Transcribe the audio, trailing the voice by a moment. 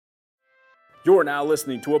You're now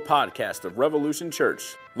listening to a podcast of Revolution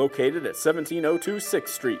Church, located at 1702 6th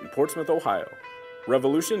Street in Portsmouth, Ohio.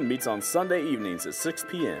 Revolution meets on Sunday evenings at 6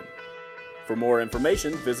 p.m. For more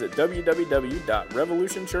information, visit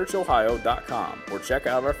www.revolutionchurchohio.com or check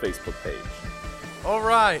out our Facebook page. All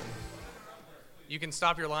right. You can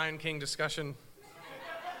stop your Lion King discussion.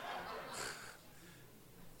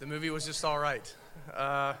 The movie was just all right.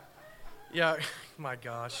 Yeah, my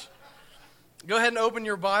gosh. Go ahead and open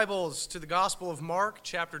your Bibles to the Gospel of Mark,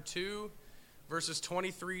 chapter 2, verses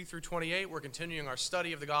 23 through 28. We're continuing our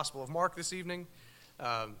study of the Gospel of Mark this evening.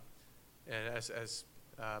 And as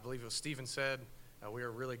I believe it was Stephen said, we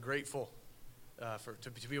are really grateful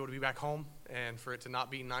to be able to be back home and for it to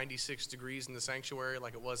not be 96 degrees in the sanctuary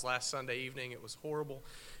like it was last Sunday evening. It was horrible.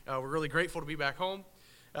 We're really grateful to be back home.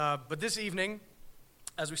 But this evening,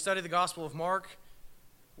 as we study the Gospel of Mark,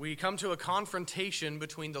 we come to a confrontation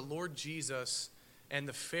between the Lord Jesus and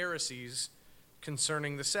the Pharisees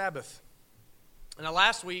concerning the Sabbath. Now,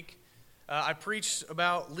 last week, I preached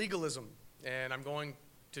about legalism, and I'm going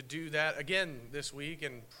to do that again this week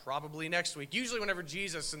and probably next week. Usually whenever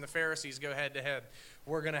Jesus and the Pharisees go head-to-head,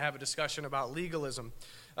 we're going to have a discussion about legalism.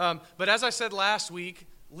 But as I said last week,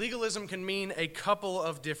 legalism can mean a couple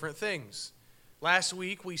of different things. Last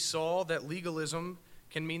week, we saw that legalism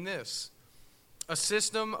can mean this: a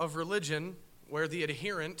system of religion where the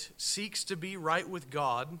adherent seeks to be right with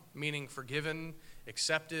God, meaning forgiven,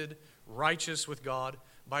 accepted, righteous with God,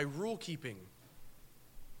 by rule keeping,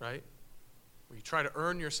 right? Where you try to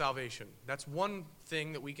earn your salvation. That's one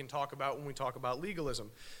thing that we can talk about when we talk about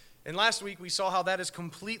legalism. And last week we saw how that is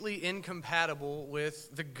completely incompatible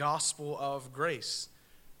with the gospel of grace,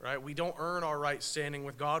 right? We don't earn our right standing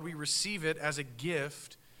with God. We receive it as a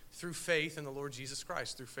gift through faith in the Lord Jesus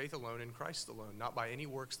Christ, through faith alone in Christ alone, not by any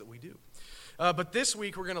works that we do. But this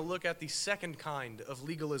week we're going to look at the second kind of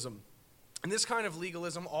legalism. And this kind of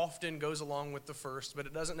legalism often goes along with the first, but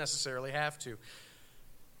it doesn't necessarily have to.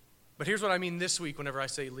 But here's what I mean this week whenever I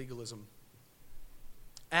say legalism: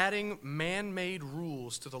 adding man-made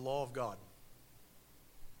rules to the law of God.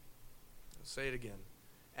 I'll say it again.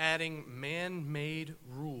 Adding man-made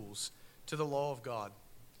rules to the law of God.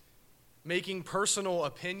 Making personal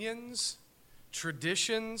opinions,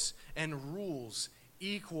 traditions, and rules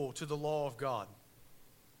equal to the law of God.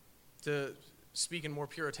 To speak in more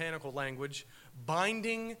puritanical language,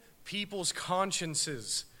 binding people's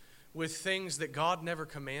consciences with things that God never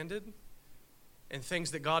commanded and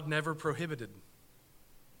things that God never prohibited.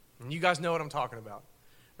 And you guys know what I'm talking about,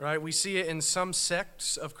 right? We see it in some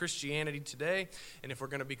sects of Christianity today, and if we're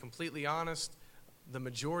going to be completely honest, the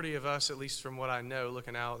majority of us, at least from what I know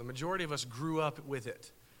looking out, the majority of us grew up with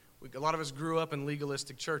it. A lot of us grew up in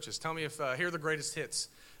legalistic churches. Tell me if, here are the greatest hits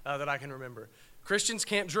that I can remember. Christians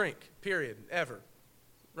can't drink, period, ever.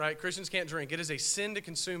 Right? Christians can't drink. It is a sin to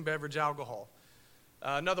consume beverage alcohol.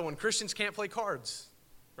 Another one, Christians can't play cards.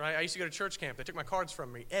 Right? I used to go to church camp. They took my cards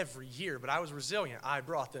from me every year, but I was resilient. I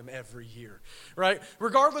brought them every year. Right?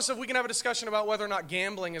 Regardless of, we can have a discussion about whether or not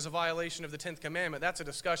gambling is a violation of the 10th commandment. That's a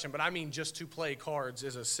discussion, but I mean just to play cards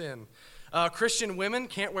is a sin. Christian women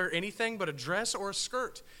can't wear anything but a dress or a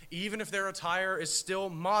skirt, even if their attire is still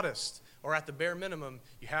modest. Or at the bare minimum,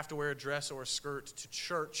 you have to wear a dress or a skirt to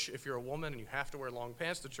church if you're a woman, and you have to wear long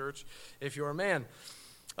pants to church if you're a man.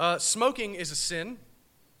 Smoking is a sin.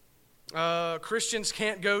 Christians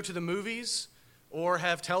can't go to the movies or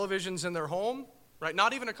have televisions in their home, right?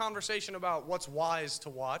 Not even a conversation about what's wise to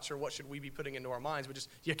watch or what should we be putting into our minds, but just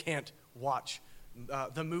you can't watch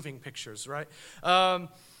the moving pictures, right?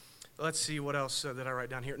 Let's see what else did I write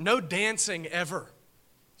down here. No dancing ever,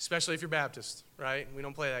 especially if you're Baptist, right? We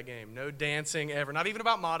don't play that game. No dancing ever. Not even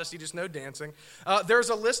about modesty, just no dancing. There's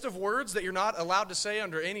a list of words that you're not allowed to say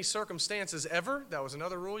under any circumstances ever. That was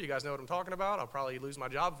another rule. You guys know what I'm talking about. I'll probably lose my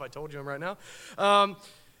job if I told you them right now.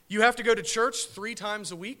 You have to go to church 3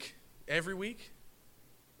 times a week, every week.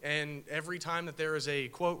 And every time that there is a,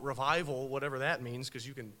 quote, revival, whatever that means, because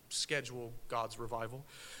you can schedule God's revival,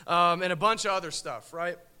 and a bunch of other stuff,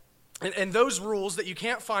 right? And those rules that you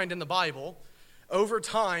can't find in the Bible over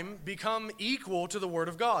time become equal to the Word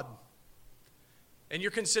of God. And you're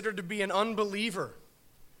considered to be an unbeliever,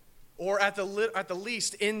 or at the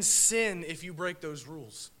least in sin if you break those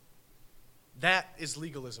rules. That is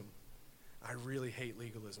legalism. I really hate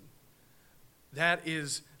legalism. That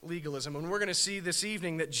is legalism. And we're going to see this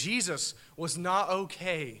evening that Jesus was not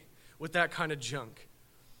okay with that kind of junk.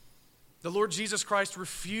 The Lord Jesus Christ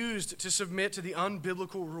refused to submit to the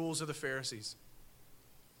unbiblical rules of the Pharisees.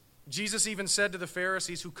 Jesus even said to the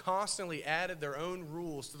Pharisees, who constantly added their own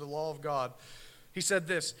rules to the law of God, he said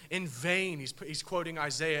this: in vain, he's quoting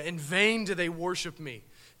Isaiah, in vain do they worship me,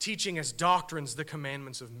 teaching as doctrines the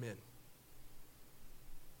commandments of men.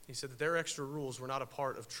 He said that their extra rules were not a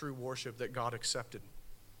part of true worship that God accepted.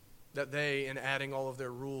 That they, in adding all of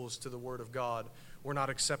their rules to the Word of God, were not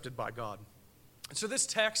accepted by God. And so this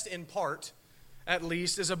text, in part, at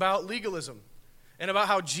least, is about legalism and about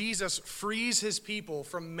how Jesus frees his people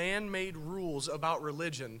from man-made rules about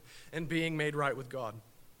religion and being made right with God.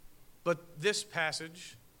 But this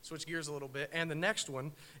passage, switch gears a little bit, and the next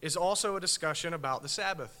one is also a discussion about the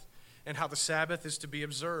Sabbath and how the Sabbath is to be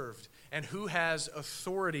observed and who has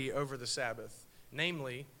authority over the Sabbath.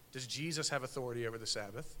 Namely, does Jesus have authority over the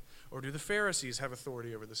Sabbath, or do the Pharisees have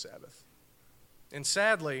authority over the Sabbath? And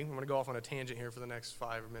sadly, I'm going to go off on a tangent here for the next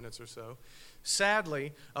 5 minutes or so.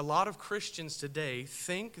 Sadly, a lot of Christians today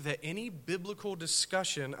think that any biblical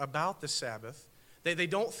discussion about the Sabbath, they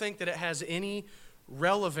don't think that it has any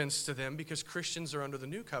relevance to them because Christians are under the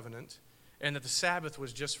new covenant and that the Sabbath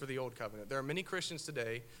was just for the old covenant. There are many Christians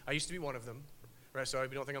today, I used to be one of them, right? So I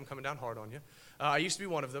don't think I'm coming down hard on you. I used to be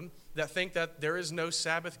one of them that think that there is no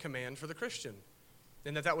Sabbath command for the Christian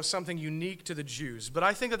and that was something unique to the Jews. But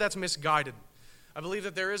I think that that's misguided. I believe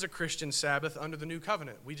that there is a Christian Sabbath under the new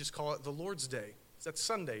covenant. We just call it the Lord's Day. That's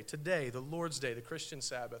Sunday, today, the Lord's Day, the Christian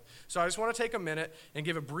Sabbath. So I just want to take a minute and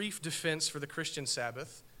give a brief defense for the Christian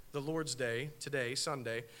Sabbath, the Lord's Day, today,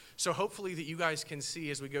 Sunday. So hopefully that you guys can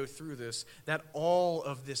see as we go through this that all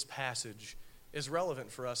of this passage is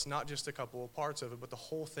relevant for us, not just a couple of parts of it, but the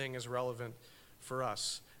whole thing is relevant for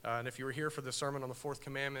us. And if you were here for the sermon on the fourth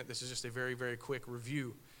commandment, this is just a very, very quick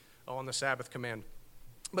review on the Sabbath command.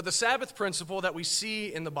 But the Sabbath principle that we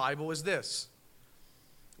see in the Bible is this.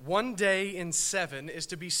 One day in 7 is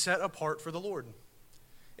to be set apart for the Lord.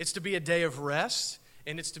 It's to be a day of rest,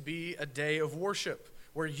 and it's to be a day of worship,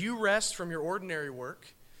 where you rest from your ordinary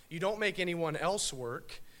work, you don't make anyone else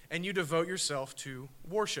work, and you devote yourself to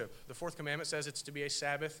worship. The fourth commandment says it's to be a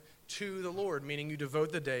Sabbath to the Lord, meaning you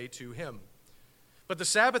devote the day to Him. But the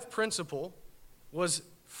Sabbath principle was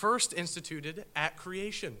first instituted at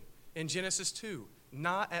creation in Genesis 2.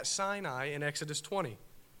 Not at Sinai in Exodus 20.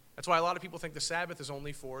 That's why a lot of people think the Sabbath is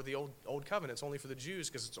only for the old covenant. It's only for the Jews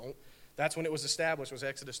because that's when it was established, was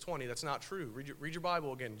Exodus 20. That's not true. Read your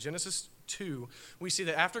Bible again. Genesis 2, we see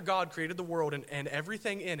that after God created the world and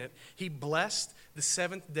everything in it, He blessed the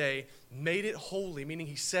seventh day, made it holy, meaning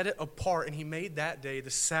He set it apart, and He made that day the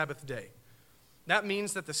Sabbath day. That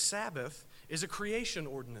means that the Sabbath is a creation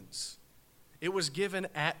ordinance. It was given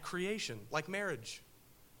at creation, like marriage.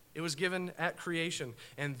 It was given at creation,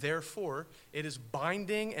 and therefore it is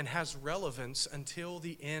binding and has relevance until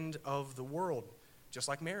the end of the world, just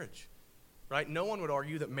like marriage, right? No one would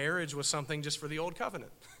argue that marriage was something just for the old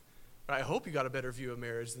covenant. Right? I hope you got a better view of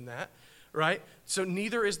marriage than that, right? So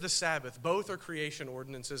neither is the Sabbath. Both are creation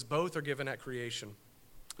ordinances. Both are given at creation.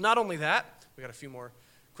 Not only that, we got a few more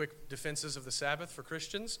quick defenses of the Sabbath for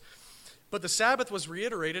Christians, but the Sabbath was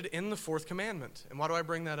reiterated in the fourth commandment. And why do I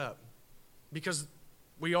bring that up? Because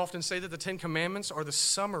we often say that the Ten Commandments are the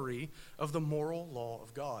summary of the moral law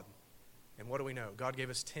of God. And what do we know? God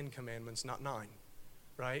gave us 10 commandments, not 9,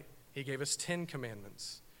 right? He gave us 10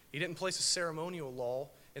 commandments. He didn't place a ceremonial law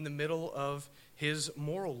in the middle of His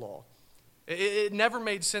moral law. It never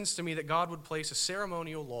made sense to me that God would place a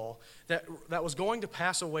ceremonial law that was going to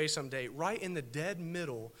pass away someday right in the dead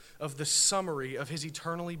middle of the summary of His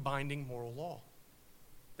eternally binding moral law.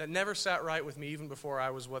 That never sat right with me even before I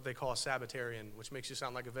was what they call a Sabbatarian, which makes you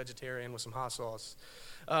sound like a vegetarian with some hot sauce.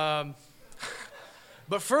 But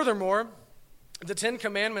furthermore, the 10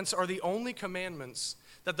 Commandments are the only commandments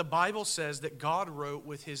that the Bible says that God wrote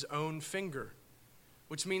with His own finger,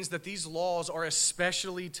 which means that these laws are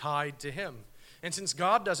especially tied to Him. And since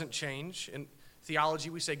God doesn't change, in theology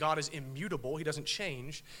we say God is immutable, He doesn't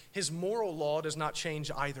change, His moral law does not change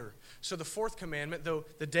either. So the fourth commandment, though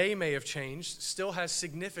the day may have changed, still has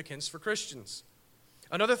significance for Christians.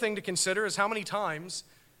 Another thing to consider is how many times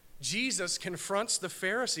Jesus confronts the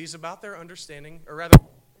Pharisees about their understanding, or rather,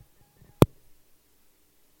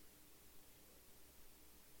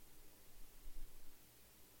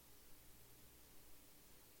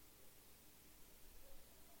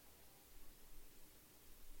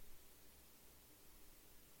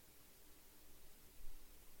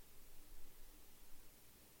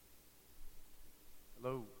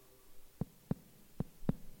 hello.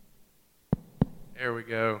 There we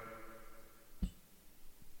go.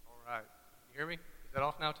 All right. You hear me? Is that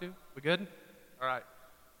off now too? We good? All right.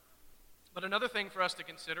 But another thing for us to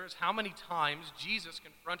consider is how many times Jesus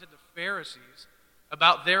confronted the Pharisees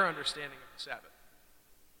about their understanding of the Sabbath.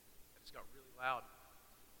 That just got really loud.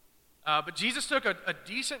 But Jesus took a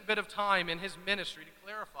decent bit of time in His ministry to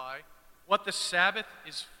clarify what the Sabbath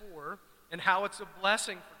is for and how it's a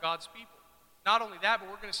blessing for God's people. Not only that, but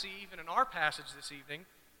we're going to see even in our passage this evening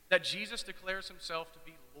that Jesus declares himself to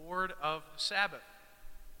be Lord of the Sabbath.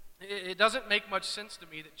 It doesn't make much sense to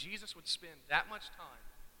me that Jesus would spend that much time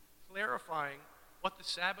clarifying what the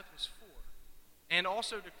Sabbath was for and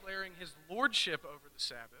also declaring his lordship over the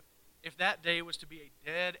Sabbath if that day was to be a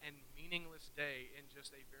dead and meaningless day in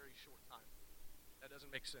just a very short time. That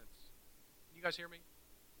doesn't make sense. Can you guys hear me?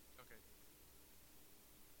 Okay.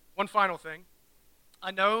 One final thing.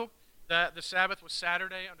 I know that the Sabbath was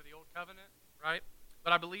Saturday under the Old Covenant, right?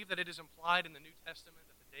 But I believe that it is implied in the New Testament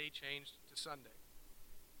that the day changed to Sunday.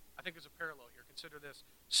 I think there's a parallel here. Consider this.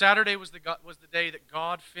 Saturday was the day that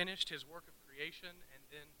God finished his work of creation and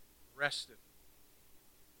then rested.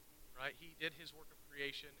 Right? He did his work of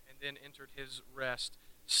creation and then entered his rest.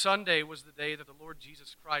 Sunday was the day that the Lord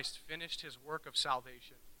Jesus Christ finished his work of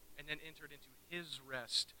salvation and then entered into his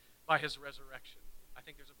rest by his resurrection. I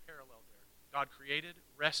think there's a parallel there. God created,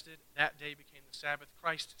 rested, that day became the Sabbath.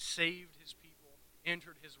 Christ saved his people,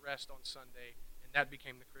 entered his rest on Sunday, and that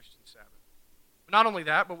became the Christian Sabbath. But not only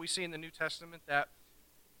that, but we see in the New Testament that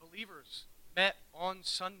believers met on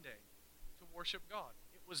Sunday to worship God.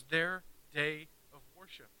 It was their day of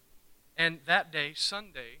worship. And that day,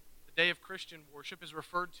 Sunday, the day of Christian worship, is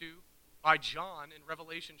referred to by John in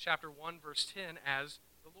Revelation chapter 1, verse 10 as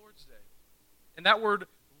the Lord's Day. And that word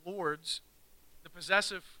Lord's, the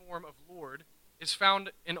possessive form of Lord, is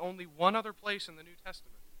found in only one other place in the New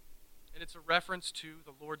Testament. And it's a reference to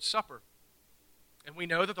the Lord's Supper. And we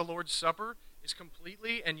know that the Lord's Supper is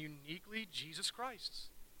completely and uniquely Jesus Christ's.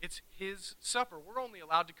 It's his supper. We're only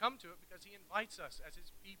allowed to come to it because he invites us as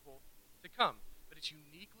his people to come. But it's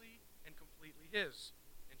uniquely and completely his.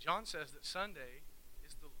 And John says that Sunday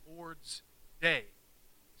is the Lord's day.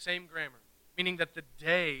 Same grammar. Meaning that the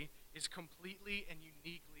day is completely and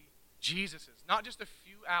uniquely Jesus's. Not just a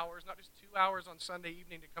few hours, not just 2 hours on Sunday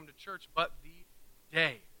evening to come to church, but the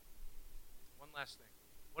day. One last thing.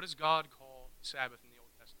 What does God call the Sabbath in the Old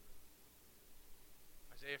Testament?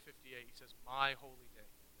 Isaiah 58, he says, my holy day.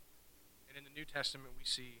 And in the New Testament, we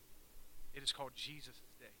see it is called Jesus'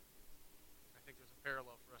 day. I think there's a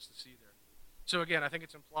parallel for us to see there. So again, I think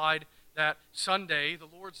it's implied that Sunday, the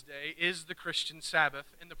Lord's Day, is the Christian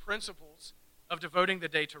Sabbath, and the principles of devoting the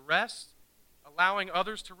day to rest, allowing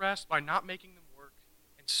others to rest by not making them work,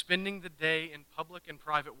 and spending the day in public and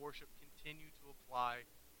private worship continue to apply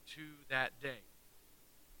to that day.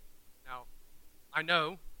 Now, I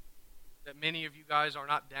know that many of you guys are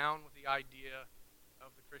not down with the idea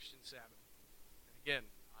of the Christian Sabbath. And again,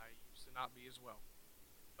 I used to not be as well.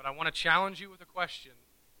 But I want to challenge you with a question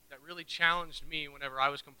that really challenged me whenever I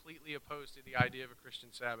was completely opposed to the idea of a Christian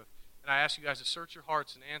Sabbath. And I ask you guys to search your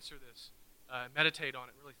hearts and answer this, meditate on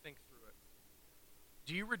it, really think through it.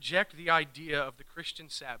 Do you reject the idea of the Christian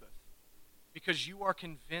Sabbath because you are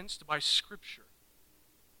convinced by Scripture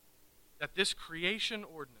that this creation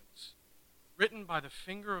ordinance, written by the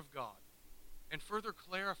finger of God, and further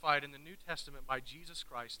clarified in the New Testament by Jesus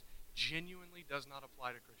Christ, genuinely does not apply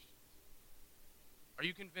to Christians? Are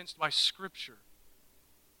you convinced by Scripture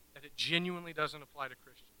that it genuinely doesn't apply to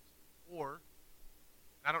Christians? Or,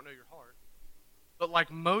 I don't know your heart, but like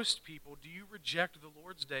most people, do you reject the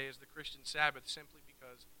Lord's Day as the Christian Sabbath simply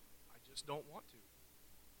because I just don't want to?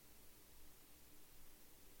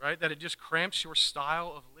 Right? That it just cramps your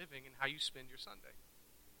style of living and how you spend your Sunday.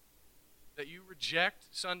 That you reject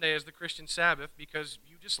Sunday as the Christian Sabbath because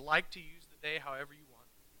you just like to use the day however you want.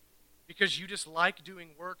 Because you just like doing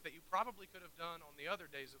work that you probably could have done on the other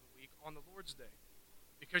days of the week on the Lord's Day.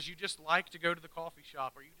 Because you just like to go to the coffee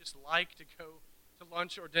shop, or you just like to go to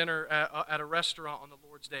lunch or dinner at a restaurant on the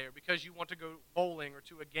Lord's Day, or because you want to go bowling or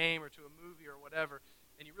to a game or to a movie or whatever,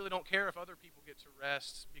 and you really don't care if other people get to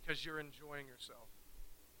rest because you're enjoying yourself.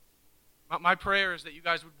 My prayer is that you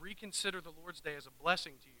guys would reconsider the Lord's Day as a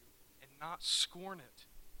blessing to you and not scorn it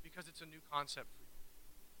because it's a new concept for you.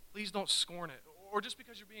 Please don't scorn it, or just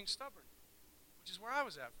because you're being stubborn, which is where I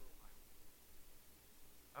was at for a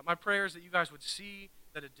while. My prayer is that you guys would see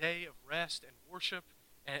that a day of rest and worship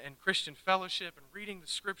and Christian fellowship and reading the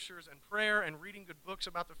Scriptures and prayer and reading good books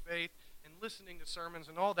about the faith and listening to sermons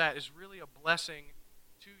and all that is really a blessing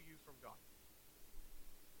to you from God.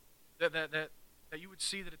 That you would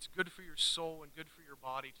see that it's good for your soul and good for your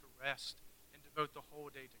body to rest and devote the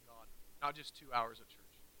whole day to God, not just 2 hours at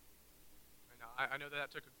church. I know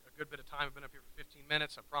that took a good bit of time. I've been up here for 15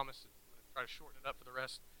 minutes. I promise I'm going to try to shorten it up for the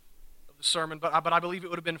rest of the sermon. But I believe it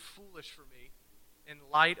would have been foolish for me, in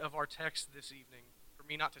light of our text this evening, for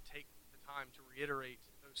me not to take the time to reiterate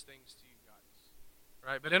those things to you guys.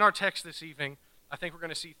 Right? But in our text this evening, I think we're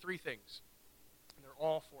going to see three things, and they're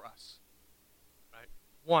all for us. Right?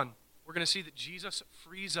 One, we're going to see that Jesus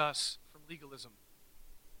frees us from legalism.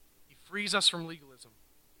 He frees us from legalism.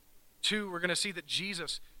 2, we're going to see that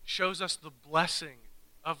Jesus shows us the blessing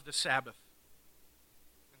of the Sabbath.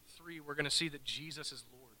 And 3, we're going to see that Jesus is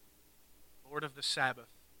Lord. Lord of the Sabbath.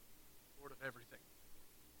 Lord of everything.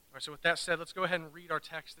 All right, so with that said, let's go ahead and read our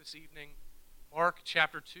text this evening. Mark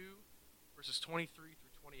chapter 2, verses 23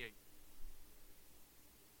 through 28.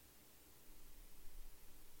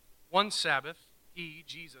 One Sabbath, he,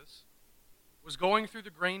 Jesus, was going through the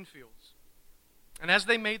grain fields. And as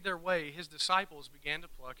they made their way, his disciples began to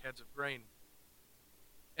pluck heads of grain.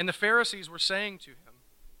 And the Pharisees were saying to him,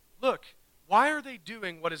 "Look, why are they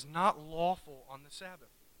doing what is not lawful on the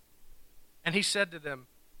Sabbath?" And he said to them,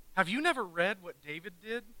 "Have you never read what David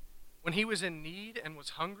did when he was in need and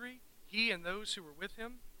was hungry, he and those who were with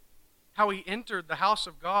him? How he entered the house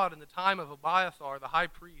of God in the time of Abiathar the high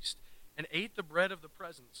priest and ate the bread of the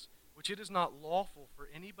presence, which it is not lawful for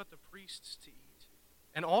any but the priests to eat,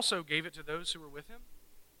 and also gave it to those who were with him?"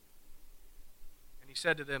 And he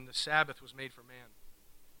said to them, "The Sabbath was made for man,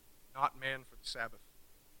 not man for the Sabbath.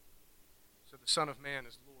 So the Son of Man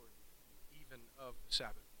is Lord, even of the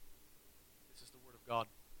Sabbath." This is the word of God.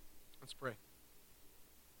 Let's pray.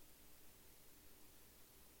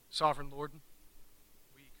 Sovereign Lord,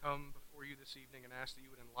 we come before you this evening and ask that you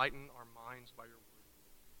would enlighten our minds by your word.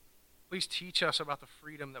 Please teach us about the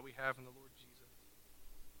freedom that we have in the Lord Jesus.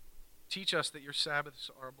 Teach us that your Sabbaths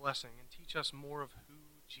are a blessing, and teach us more of who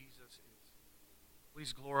Jesus is.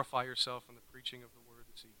 Please glorify yourself in the preaching of the word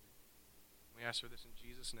this evening. We ask for this in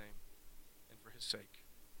Jesus' name and for his sake.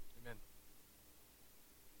 Amen.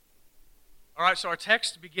 All right, so our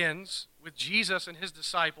text begins with Jesus and his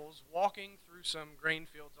disciples walking through some grain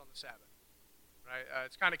fields on the Sabbath. Right?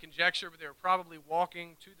 It's kind of conjecture, but they were probably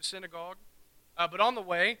walking to the synagogue. But on the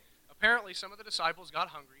way, apparently some of the disciples got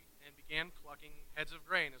hungry and began plucking heads of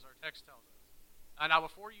grain, as our text tells us. Now,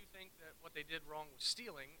 before you think that what they did wrong was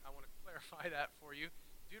stealing, I want to clarify that for you.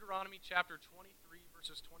 Deuteronomy chapter 23,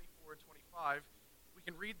 verses 24 and 25, we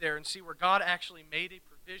can read there and see where God actually made a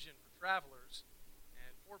provision for travelers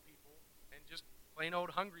and poor people and just plain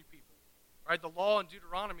old hungry people. Right? The law in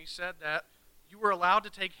Deuteronomy said that you were allowed to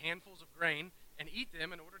take handfuls of grain and eat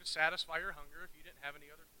them in order to satisfy your hunger if you didn't have any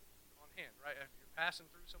other food on hand. Right? If you're passing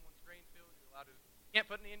through someone's grain field, you're allowed to. You can't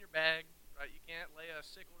put any in your bag. Right? You can't lay a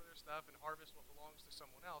sickle to their stuff and harvest what belongs to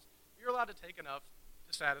someone else. You're allowed to take enough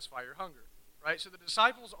to satisfy your hunger. Right? So the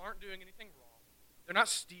disciples aren't doing anything wrong. They're not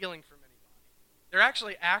stealing from anybody. They're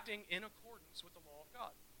actually acting in accordance with the law of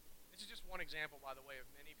God. This is just one example, by the way, of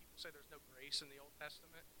many people say there's no grace in the Old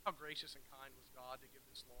Testament. How gracious and kind was God to give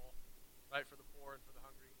this law, right, for the poor and for the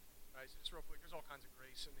hungry. Right? So just real quick, there's all kinds of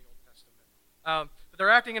grace in the Old Testament. But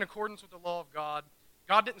they're acting in accordance with the law of God.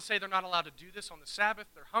 God didn't say they're not allowed to do this on the Sabbath.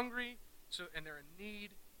 They're hungry and they're in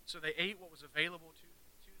need, so they ate what was available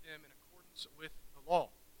to them in accordance with the law.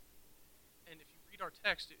 And if you read our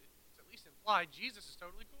text, it's at least implied Jesus is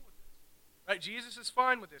totally cool with this. Right? Jesus is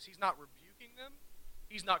fine with this. He's not rebuking them.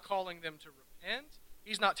 He's not calling them to repent.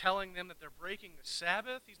 He's not telling them that they're breaking the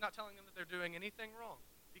Sabbath. He's not telling them that they're doing anything wrong,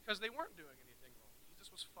 because they weren't doing anything wrong.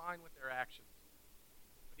 Jesus was fine with their actions.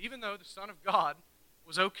 But even though the Son of God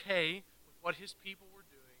was okay with what his people were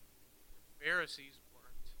doing, the Pharisees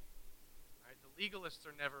weren't. Right? The legalists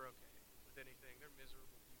are never okay with anything. They're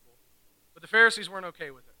miserable people. But the Pharisees weren't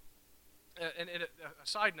okay with it. And a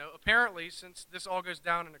side note, apparently, since this all goes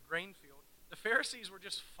down in a grain field, the Pharisees were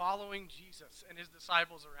just following Jesus and his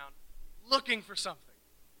disciples around, looking for something.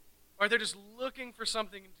 Or they're just looking for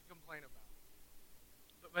something to complain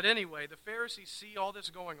about. But anyway, the Pharisees see all this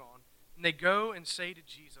going on, and they go and say to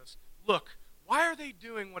Jesus, "Look, why are they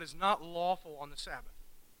doing what is not lawful on the Sabbath?"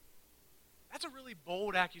 That's a really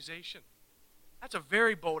bold accusation. That's a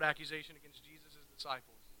very bold accusation against Jesus'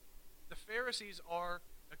 disciples. The Pharisees are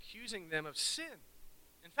accusing them of sin.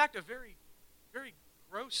 In fact, a very, very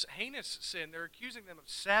gross, heinous sin. They're accusing them of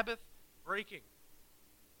Sabbath breaking,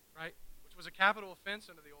 right? Which was a capital offense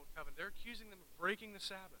under the Old Covenant. They're accusing them of breaking the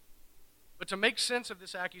Sabbath. But to make sense of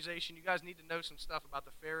this accusation, you guys need to know some stuff about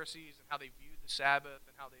the Pharisees and how they viewed the Sabbath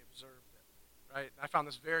and how they observed it, right? I found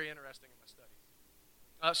this very interesting in my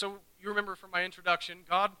studies. So you remember from my introduction,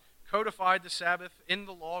 God codified the Sabbath in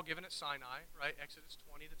the law given at Sinai, right? Exodus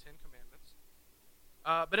 20, the Ten Commandments.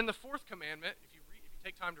 But in the fourth commandment, if you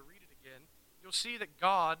take time to read it again, you'll see that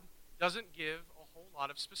God doesn't give a whole lot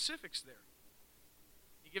of specifics there.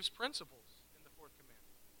 He gives principles in the fourth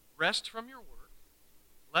commandment. Rest from your work,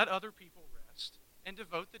 let other people rest, and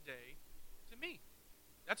devote the day to me.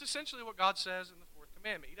 That's essentially what God says in the fourth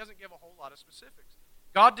commandment. He doesn't give a whole lot of specifics.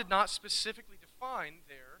 God did not specifically define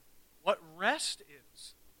there what rest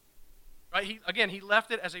is. Right? He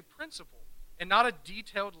left it as a principle and not a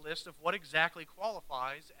detailed list of what exactly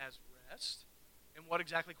qualifies as rest and what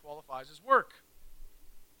exactly qualifies as work.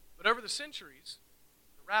 But over the centuries,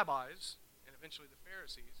 the rabbis and eventually the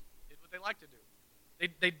Pharisees did what they like to do.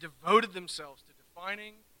 They devoted themselves to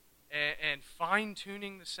defining and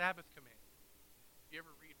fine-tuning the Sabbath command. If you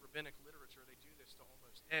ever read rabbinic literature, they do this to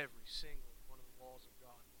almost every single one of the laws of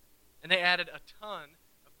God. And they added a ton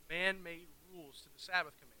of man-made rules to the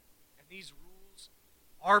Sabbath command. And these rules,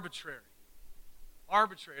 arbitrary.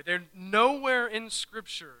 They're nowhere in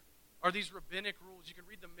Scripture are these rabbinic rules. You can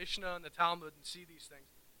read the Mishnah and the Talmud and see these things.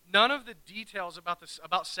 None of the details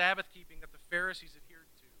about Sabbath keeping that the Pharisees adhered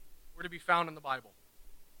to were to be found in the Bible.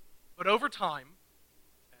 But over time,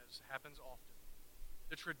 as happens often,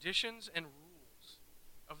 the traditions and rules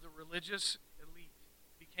of the religious elite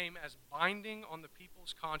became as binding on the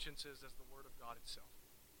people's consciences as the Word of God itself.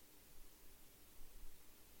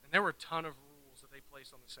 And there were a ton of rules that they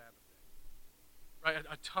placed on the Sabbath day. Right?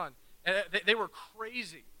 A ton. And they were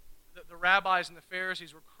crazy. The rabbis and the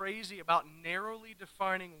Pharisees were crazy about narrowly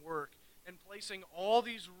defining work and placing all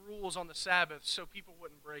these rules on the Sabbath so people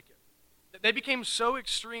wouldn't break it. They became so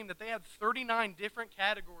extreme that they had 39 different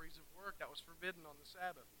categories of work that was forbidden on the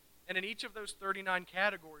Sabbath. And in each of those 39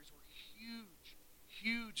 categories were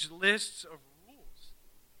huge lists of rules.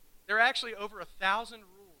 There are actually over 1,000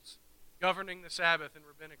 rules governing the Sabbath in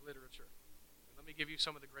rabbinic literature. And let me give you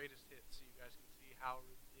some of the greatest hits so you guys can see how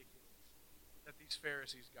ridiculous that these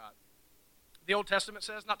Pharisees got. The Old Testament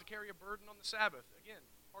says not to carry a burden on the Sabbath. Again,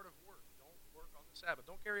 part of work. Don't work on the Sabbath.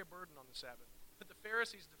 Don't carry a burden on the Sabbath. But the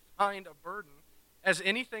Pharisees defined a burden as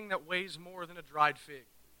anything that weighs more than a dried fig.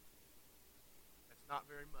 That's not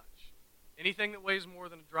very much. Anything that weighs more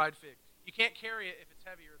than a dried fig. You can't carry it if it's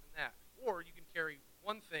heavier than that. Or you can carry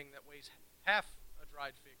one thing that weighs half a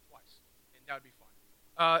dried fig twice, and that would be fine.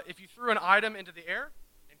 If you threw an item into the air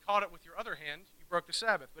and caught it with your other hand, you broke the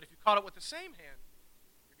Sabbath. But if you caught it with the same hand,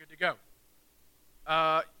 you're good to go.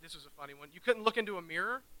 This was a funny one. You couldn't look into a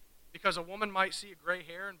mirror because a woman might see a gray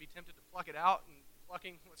hair and be tempted to pluck it out, and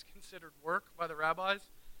plucking was considered work by the rabbis.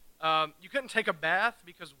 You couldn't take a bath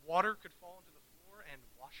because water could fall into the floor and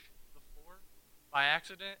wash the floor by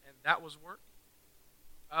accident, and that was work.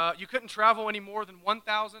 You couldn't travel any more than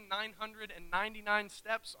 1,999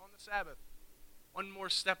 steps on the Sabbath. One more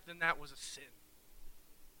step than that was a sin.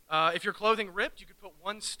 If your clothing ripped, you could put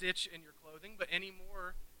one stitch in your clothing, but any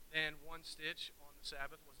more than one stitch on the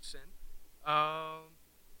Sabbath was a sin.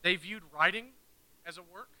 They viewed writing as a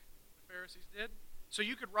work, the Pharisees did. So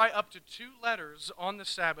you could write up to 2 letters on the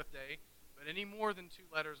Sabbath day, but any more than 2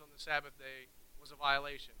 letters on the Sabbath day was a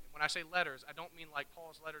violation. And when I say letters, I don't mean like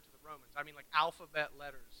Paul's letter to the Romans. I mean like alphabet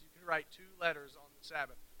letters. You could write 2 letters on the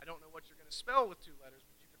Sabbath. I don't know what you're going to spell with 2 letters,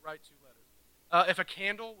 but you could write 2 letters. If a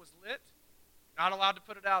candle was lit, not allowed to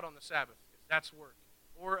put it out on the Sabbath, because that's work.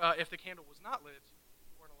 Or if the candle was not lit,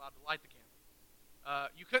 you weren't allowed to light the candle.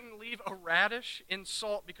 You couldn't leave a radish in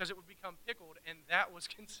salt because it would become pickled, and that was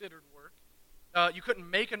considered work. You couldn't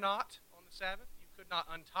make a knot on the Sabbath. You could not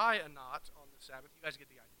untie a knot on the Sabbath. You guys get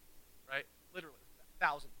the idea, right? Literally,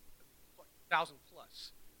 1,000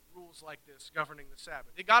 plus rules like this governing the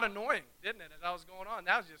Sabbath. It got annoying, didn't it, as I was going on?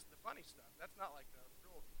 That was just the funny stuff. That's not like the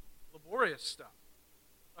real laborious stuff,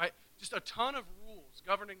 right? Just a ton of rules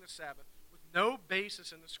governing the Sabbath with no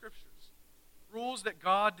basis in the Scriptures. Rules that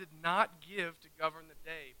God did not give to govern the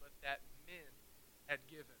day, but that men had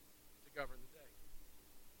given to govern the day.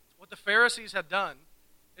 What the Pharisees had done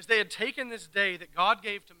is they had taken this day that God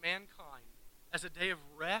gave to mankind as a day of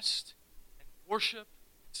rest and worship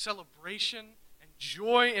and celebration and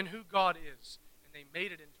joy in who God is, and they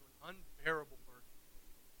made it into an unbearable burden.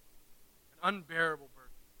 An unbearable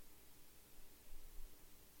burden.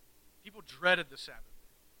 People dreaded the Sabbath.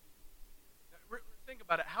 Think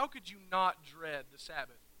about it. How could you not dread the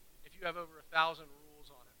Sabbath if you have over 1,000 rules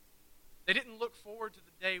on it? They didn't look forward to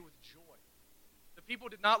the day with joy. The people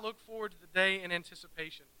did not look forward to the day in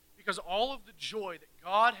anticipation because all of the joy that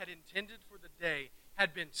God had intended for the day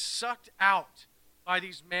had been sucked out by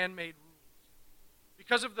these man-made rules.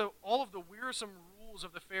 Because of all of the wearisome rules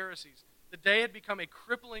of the Pharisees, the day had become a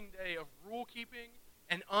crippling day of rule-keeping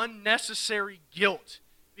and unnecessary guilt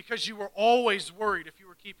because you were always worried if you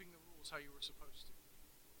were keeping the rules how you were supposed to.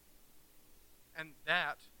 And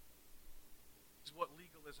that is what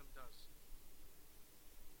legalism does.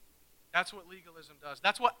 That's what legalism does.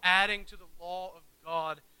 That's what adding to the law of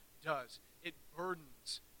God does. It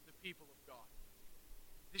burdens the people of God.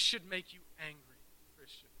 This should make you angry,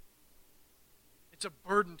 Christian. It's a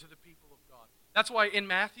burden to the people of God. That's why in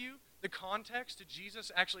Matthew, the context to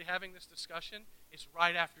Jesus actually having this discussion is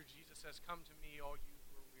right after Jesus says, "Come to me, all you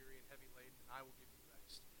who are weary and heavy laden,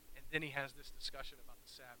 then he has this discussion about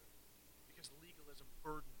the Sabbath, because legalism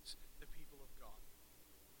burdens the people of God.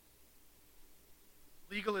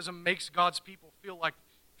 Legalism makes God's people feel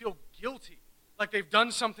guilty, like they've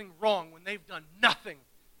done something wrong when they've done nothing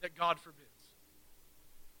that God forbids.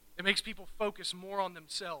 It makes people focus more on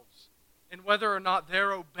themselves and whether or not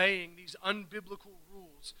they're obeying these unbiblical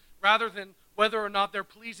rules, rather than whether or not they're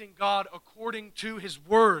pleasing God according to His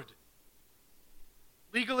Word.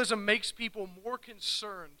 Legalism makes people more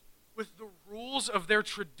concerned with the rules of their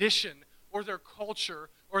tradition or their culture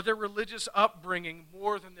or their religious upbringing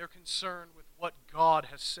more than they're concerned with what God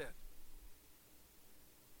has said.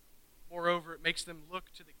 Moreover, it makes them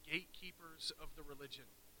look to the gatekeepers of the religion,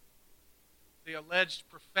 the alleged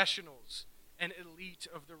professionals and elite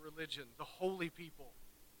of the religion, the holy people.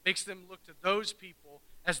 Makes them look to those people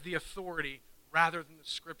as the authority rather than the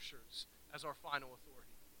Scriptures as our final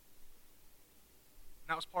authority. And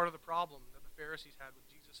that was part of the problem that the Pharisees had with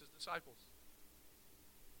Jesus' disciples.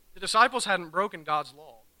 The disciples hadn't broken God's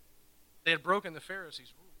law. They had broken the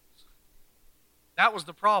Pharisees' rules. That was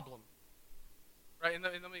the problem. Right? And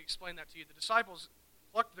let me explain that to you. The disciples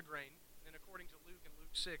plucked the grain, and according to Luke in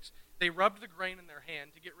Luke 6, they rubbed the grain in their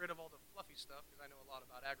hand to get rid of all the fluffy stuff, because I know a lot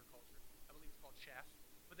about agriculture. I believe it's called chaff.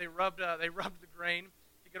 But they rubbed the grain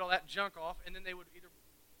to get all that junk off, and then they would either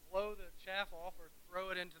blow the chaff off or throw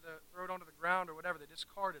it onto the ground or whatever. They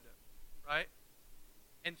discarded it, right?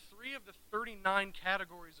 And 3 of the 39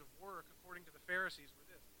 categories of work, according to the Pharisees, were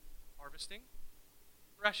this: harvesting,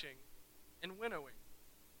 threshing, and winnowing.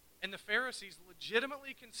 And the Pharisees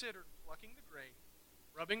legitimately considered plucking the grain,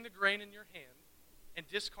 rubbing the grain in your hand, and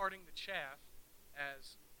discarding the chaff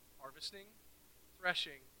as harvesting,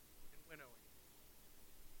 threshing, and winnowing.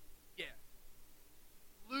 Yeah.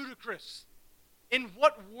 Ludicrous. In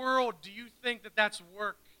what world do you think that that's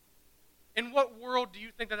work? In what world do you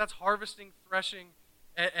think that that's harvesting, threshing,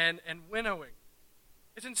 and winnowing?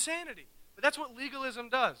 It's insanity. But that's what legalism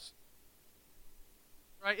does.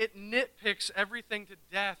 Right? It nitpicks everything to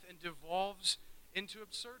death and devolves into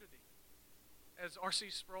absurdity. As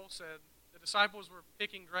R.C. Sproul said, the disciples were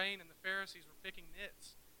picking grain and the Pharisees were picking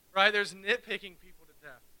nits. Right? There's nitpicking people to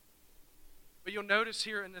death. But you'll notice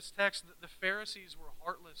here in this text that the Pharisees were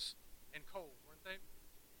heartless and cold, weren't they?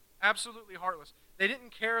 Absolutely heartless. They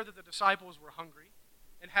didn't care that the disciples were hungry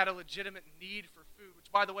and had a legitimate need for food,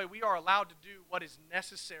 which, by the way, we are allowed to do what is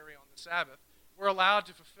necessary on the Sabbath. We're allowed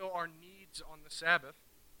to fulfill our needs on the Sabbath.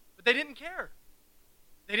 But they didn't care.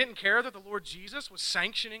 They didn't care that the Lord Jesus was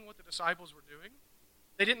sanctioning what the disciples were doing.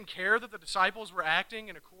 They didn't care that the disciples were acting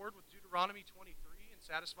in accord with Deuteronomy 23 and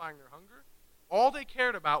satisfying their hunger. All they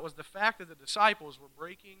cared about was the fact that the disciples were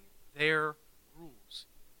breaking their rules.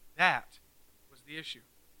 That was the issue.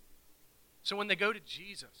 So when they go to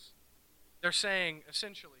Jesus, they're saying,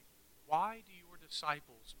 essentially, why do your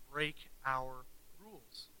disciples break our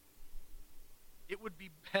rules? It would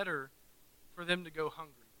be better for them to go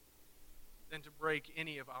hungry than to break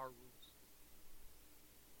any of our rules.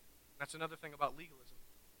 That's another thing about legalism.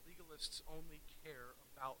 Legalists only care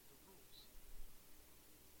about the rules.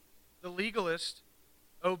 The legalist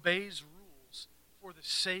obeys rules for the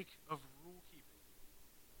sake of rule keeping.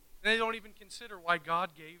 And they don't even consider why God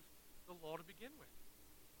gave the law to begin with.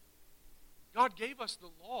 God gave us the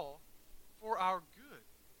law for our good.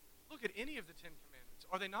 Look at any of the 10 Commandments.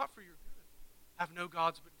 Are they not for your good? Have no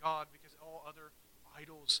gods but God, because all other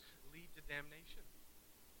idols lead to damnation.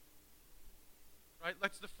 Right?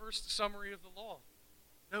 That's the first summary of the law.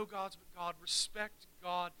 No gods but God. Respect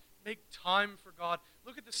God. Make time for God.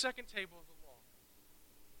 Look at the second table of the law.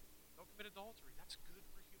 Don't commit adultery. That's good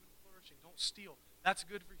for human flourishing. Don't steal. That's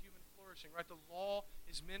good for human flourishing. Right? The law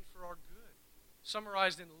is meant for our good.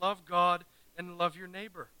 Summarized in love God and love your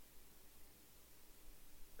neighbor.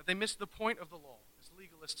 But they miss the point of the law, as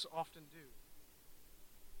legalists often do.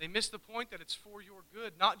 They miss the point that it's for your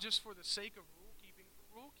good, not just for the sake of rule keeping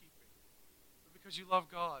for rule keeping, but because you love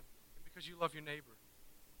God and because you love your neighbor.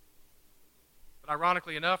 But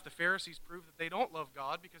ironically enough, the Pharisees prove that they don't love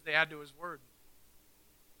God because they add to His word.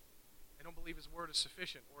 They don't believe His word is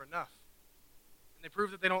sufficient or enough. And they prove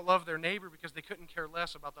that they don't love their neighbor because they couldn't care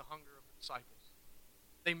less about the hunger of the disciples.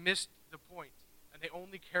 They missed the point, and they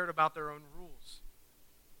only cared about their own rules.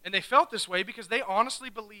 And they felt this way because they honestly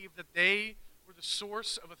believed that they were the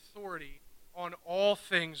source of authority on all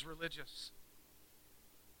things religious.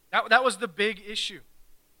 That was the big issue.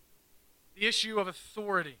 The issue of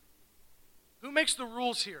authority. Who makes the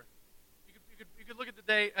rules here? You could look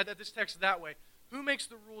at this text that way. Who makes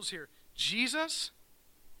the rules here? Jesus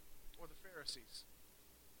or the Pharisees?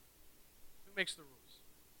 Who makes the rules?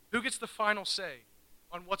 Who gets the final say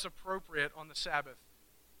on what's appropriate on the Sabbath,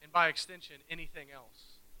 and by extension, anything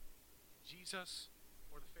else? Jesus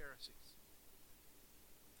or the Pharisees?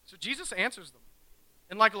 So Jesus answers them.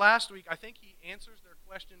 And like last week, I think he answers their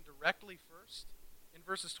question directly first in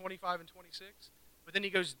verses 25 and 26, but then he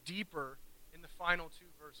goes deeper in the final two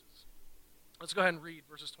verses. Let's go ahead and read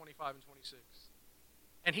verses 25 and 26.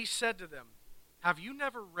 And he said to them, "Have you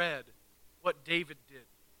never read what David did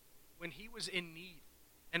when he was in need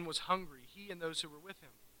and was hungry, he and those who were with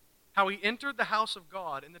him? How he entered the house of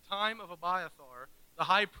God in the time of Abiathar, the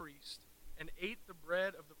high priest, and ate the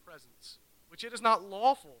bread of the presence, which it is not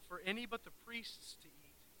lawful for any but the priests to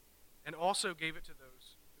eat, and also gave it to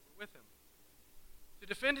those who were with him." To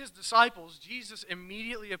defend his disciples, Jesus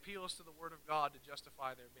immediately appeals to the Word of God to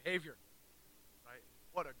justify their behavior. Right?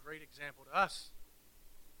 What a great example to us.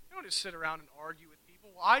 You don't just sit around and argue with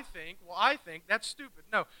people. Well, I think, that's stupid.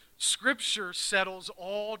 No, Scripture settles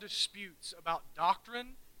all disputes about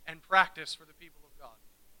doctrine and practice for the people of God.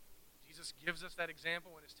 Jesus gives us that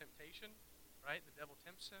example in his temptation, right? The devil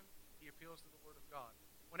tempts him. He appeals to the Word of God.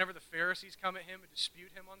 Whenever the Pharisees come at him and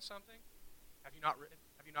dispute him on something, have you not read?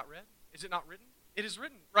 Have you not read? Is it not written? It is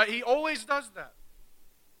written, right? He always does that.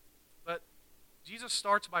 But Jesus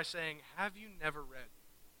starts by saying, "Have you never read?"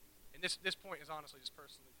 And this point is honestly just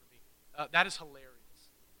personally for me. That is hilarious,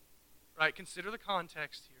 right? Consider the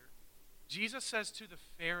context here. Jesus says to the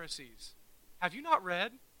Pharisees, "Have you not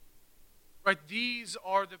read?" Right? These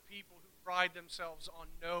are the people who pride themselves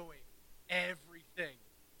on knowing everything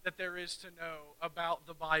that there is to know about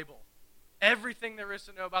the Bible. Everything there is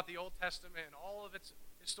to know about the Old Testament and all of its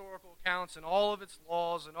historical accounts and all of its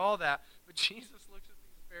laws and all that. But Jesus looks at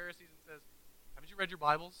these Pharisees and says, "Haven't you read your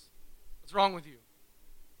Bibles? What's wrong with you?"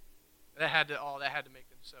 That had to make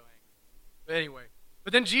them so angry. But anyway,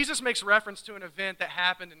 then Jesus makes reference to an event that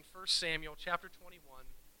happened in 1 Samuel chapter 21,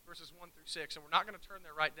 verses 1 through 6. And we're not going to turn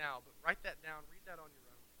there right now, but write that down, read that on your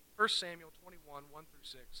own. 1 Samuel 21, 1 through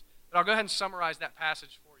 6. But I'll go ahead and summarize that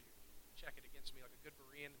passage for you. Check it against me like a good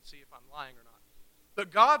Berean and see if I'm lying or not.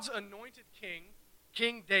 But God's anointed king,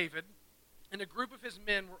 King David, and a group of his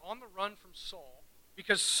men were on the run from Saul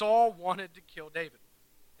because Saul wanted to kill David.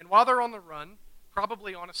 And while they're on the run,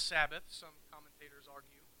 probably on a Sabbath, some commentators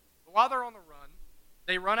argue, but while they're on the run,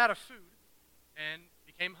 they run out of food and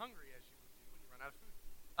became hungry, as you would do when you run out of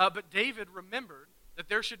food. But David remembered that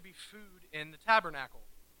there should be food in the tabernacle,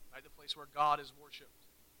 right, the place where God is worshipped.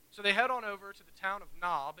 So they head on over to the town of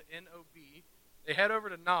Nob, N-O-B. They head over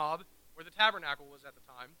to Nob, where the tabernacle was at the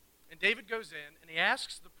time. And David goes in, and he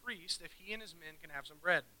asks the priest if he and his men can have some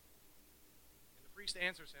bread. And the priest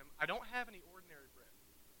answers him, "I don't have any ordinary bread.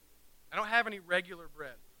 I don't have any regular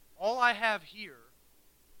bread. All I have here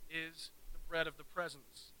is the bread of the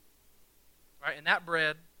presence." Right? And that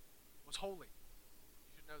bread was holy.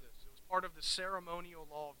 You should know this. It was part of the ceremonial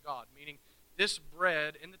law of God, meaning this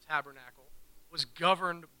bread in the tabernacle was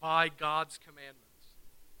governed by God's commandments.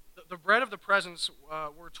 The bread of the presence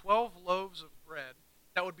were 12 loaves of bread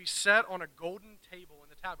that would be set on a golden table in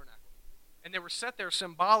the tabernacle. And they were set there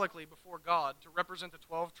symbolically before God to represent the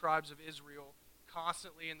 12 tribes of Israel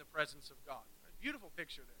constantly in the presence of God. A beautiful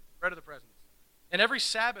picture there, bread of the presence. And every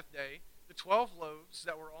Sabbath day, the 12 loaves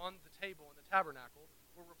that were on the table in the tabernacle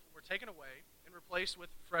were taken away and replaced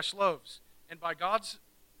with fresh loaves. And by God's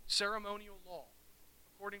ceremonial law,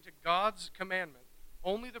 according to God's commandment,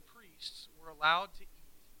 only the priests were allowed to eat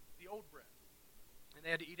the old bread. And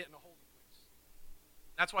they had to eat it in a holy place.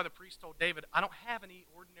 That's why the priest told David, "I don't have any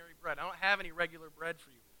ordinary bread. I don't have any regular bread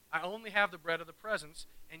for you. I only have the bread of the presence,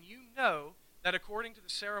 and you know that according to the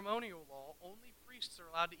ceremonial law, only priests are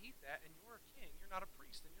allowed to eat that, and you're a king. You're not a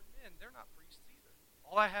priest, and your men, they're not priests either.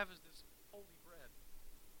 All I have is this holy bread."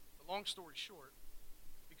 But long story short,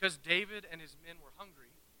 because David and his men were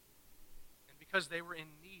hungry, and because they were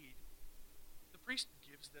in need, the priest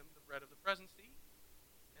gives them the bread of the presence to eat.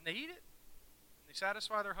 And they eat it, and they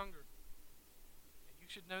satisfy their hunger. And you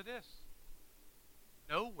should know this.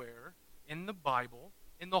 Nowhere in the Bible,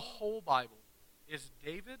 in the whole Bible, is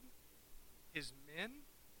David, his men,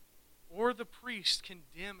 or the priest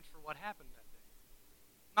condemned for what happened that day.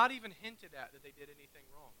 Not even hinted at that they did anything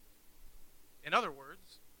wrong. In other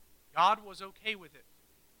words, God was okay with it.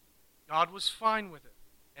 God was fine with it.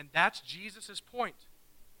 And that's Jesus' point.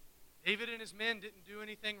 David and his men didn't do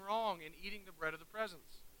anything wrong in eating the bread of the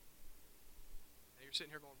presence. Now you're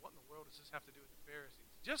sitting here going, what in the world does this have to do with the Pharisees?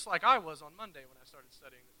 Just like I was on Monday when I started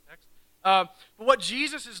studying this text. But what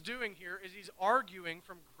Jesus is doing here is he's arguing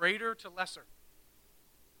from greater to lesser.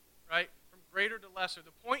 Right? From greater to lesser.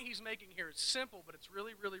 The point he's making here is simple, but it's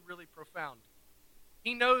really, really, really profound.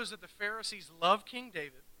 He knows that the Pharisees love King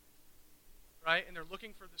David, right? And they're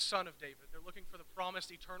looking for the son of David. They're looking for the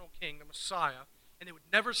promised eternal king, the Messiah, and they would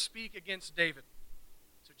never speak against David.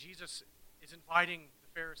 So Jesus is inviting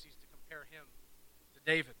the Pharisees to compare him to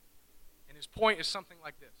David. And his point is something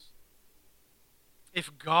like this.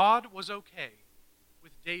 If God was okay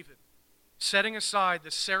with David setting aside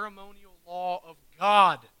the ceremonial law of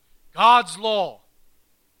God, God's law,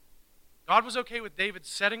 God was okay with David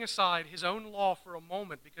setting aside his own law for a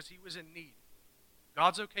moment because he was in need.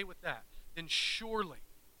 God's okay with that. Then surely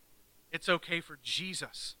it's okay for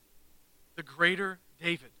Jesus, the greater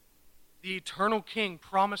David, the eternal king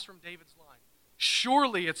promised from David's line.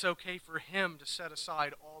 Surely it's okay for him to set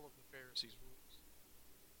aside all of the Pharisees' rules.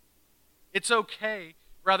 It's okay,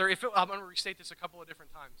 I'm going to restate this a couple of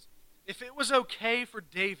different times. If it was okay for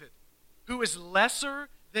David, who is lesser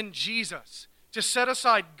than Jesus, to set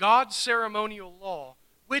aside God's ceremonial law,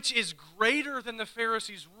 which is greater than the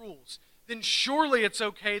Pharisees' rules, then surely it's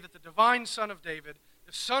okay that the divine Son of David,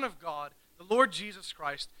 the Son of God, the Lord Jesus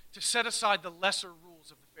Christ, to set aside the lesser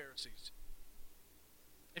rules of the Pharisees.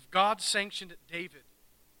 If God sanctioned David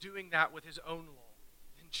doing that with his own law,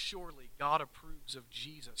 then surely God approves of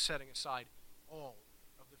Jesus setting aside all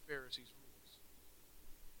of the Pharisees' rules.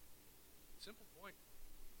 Simple point.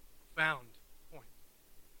 Profound point.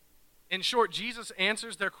 In short, Jesus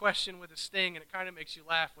answers their question with a sting, and it kind of makes you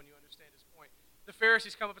laugh when you understand his point. The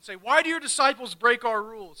Pharisees come up and say, "Why do your disciples break our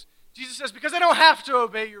rules?" Jesus says, "Because they don't have to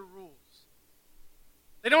obey your rules.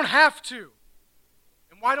 They don't have to.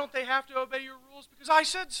 And why don't they have to obey your rules? Because I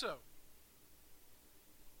said so.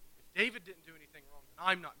 If David didn't do anything wrong, then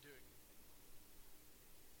I'm not doing anything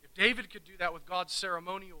wrong. If David could do that with God's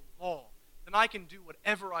ceremonial law, then I can do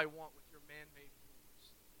whatever I want with your man-made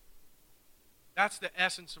rules." That's the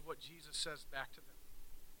essence of what Jesus says back to them.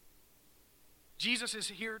 Jesus is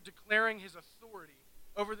here declaring his authority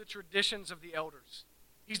over the traditions of the elders.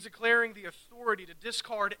 He's declaring the authority to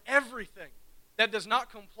discard everything that does not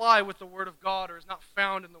comply with the Word of God or is not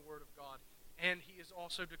found in the Word of God. And he is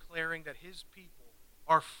also declaring that his people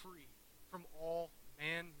are free from all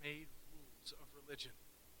man-made rules of religion.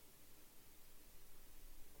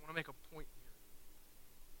 I want to make a point here.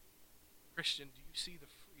 Christian, do you see the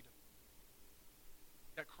freedom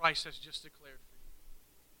that Christ has just declared for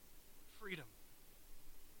you? Freedom.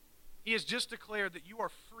 He has just declared that you are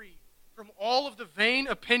free from all of the vain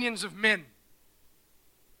opinions of men.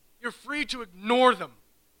 You're free to ignore them,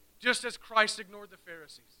 just as Christ ignored the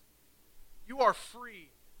Pharisees. You are free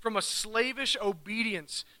from a slavish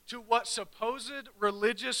obedience to what supposed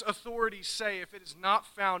religious authorities say if it is not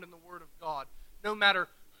found in the Word of God, no matter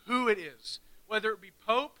who it is. Whether it be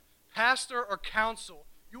pope, pastor, or council,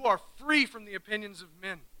 you are free from the opinions of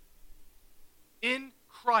men. In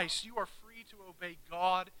Christ, you are free to obey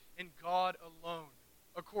God and God alone,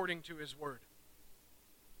 according to his Word.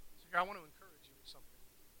 So here I want to encourage you with something.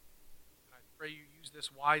 And I pray you use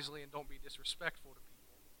this wisely and don't be disrespectful to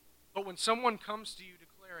people. But when someone comes to you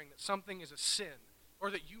declaring that something is a sin,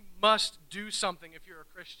 or that you must do something if you're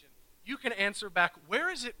a Christian, you can answer back, where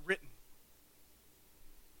is it written?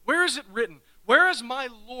 Where is it written? Where has my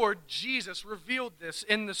Lord Jesus revealed this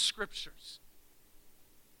in the Scriptures?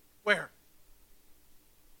 Where?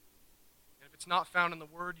 And if it's not found in the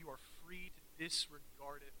Word, you are free to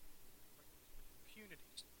disregard it with impunity,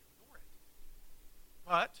 just ignore it.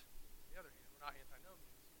 But, on the other hand, we're not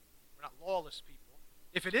antinomians. We're not lawless people.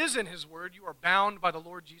 If it is in his Word, you are bound by the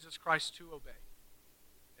Lord Jesus Christ to obey.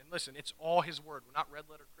 And listen, it's all his Word. We're not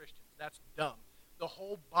red-letter Christians. That's dumb. The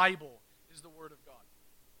whole Bible is the Word of God.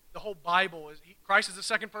 The whole Bible is, Christ is the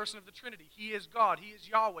second person of the Trinity. He is God. He is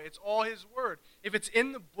Yahweh. It's all his Word. If it's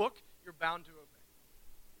in the book, you're bound to obey.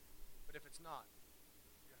 But if it's not,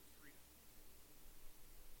 you have freedom.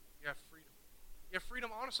 You have freedom. You have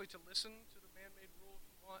freedom, honestly, to listen to the man-made rule if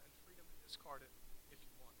you want, and freedom to discard it if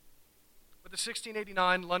you want. But the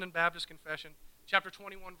 1689 London Baptist Confession, chapter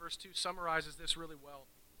 21, verse 2, summarizes this really well.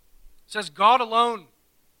 It says, "God alone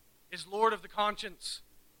is Lord of the conscience,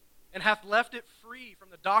 and hath left it free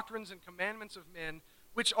from the doctrines and commandments of men,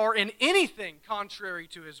 which are in anything contrary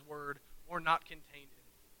to his word, or not contained in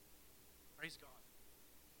it." Praise God.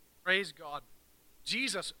 Praise God.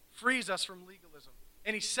 Jesus frees us from legalism,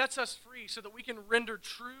 and he sets us free so that we can render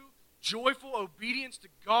true, joyful obedience to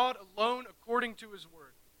God alone according to his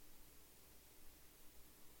word.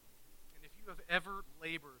 And if you have ever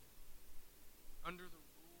labored under the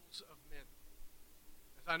rules of men,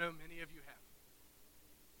 as I know many of you have,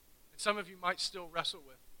 some of you might still wrestle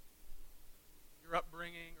with your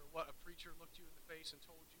upbringing or what a preacher looked you in the face and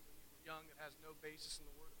told you when you were young that has no basis in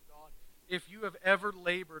the Word of God. If you have ever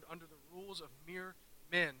labored under the rules of mere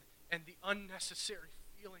men and the unnecessary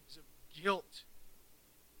feelings of guilt,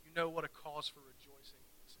 you know what a cause for rejoicing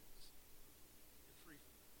this is. You're free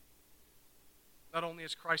from that. Not only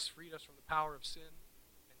has Christ freed us from the power of sin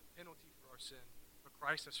and the penalty for our sin, but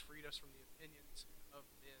Christ has freed us from the opinions of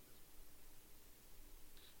men.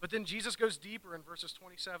 But then Jesus goes deeper in verses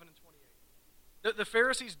 27 and 28. The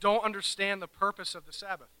Pharisees don't understand the purpose of the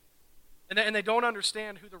Sabbath. And they don't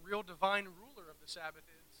understand who the real divine ruler of the Sabbath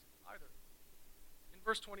is either. In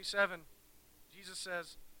verse 27, Jesus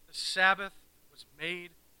says, the Sabbath was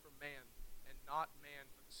made for man, and not man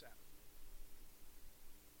for the Sabbath.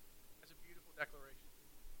 That's a beautiful declaration.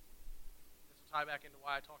 This will tie back into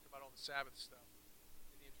why I talked about all the Sabbath stuff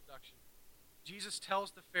in the introduction. Jesus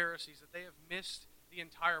tells the Pharisees that they have missed the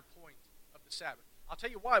entire point of the Sabbath. I'll tell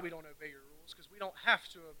you why we don't obey your rules, because we don't have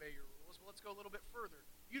to obey your rules. But let's go a little bit further.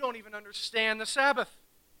 You don't even understand the Sabbath.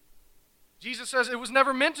 Jesus says it was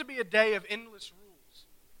never meant to be a day of endless rules.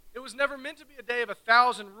 It was never meant to be a day of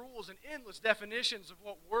 1,000 rules and endless definitions of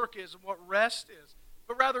what work is and what rest is.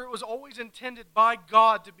 But rather, it was always intended by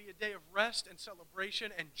God to be a day of rest and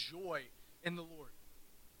celebration and joy in the Lord.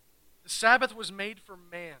 The Sabbath was made for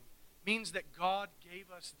man, means that God gave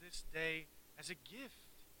us this day as a gift.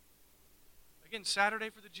 Again, Saturday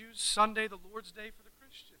for the Jews, Sunday, the Lord's Day for the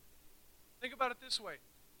Christian. Think about it this way.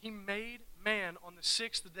 He made man on the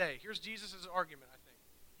sixth day. Here's Jesus' argument, I think.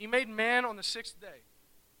 He made man on the sixth day,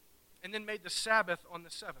 and then made the Sabbath on the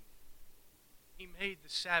seventh. He made the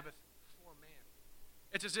Sabbath for man.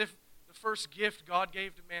 It's as if the first gift God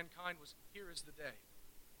gave to mankind was, here is the day.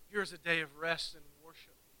 Here is a day of rest and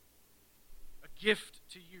worship. A gift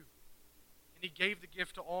to you. And he gave the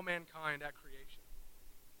gift to all mankind at creation.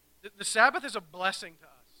 The Sabbath is a blessing to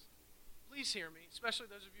us. Please hear me, especially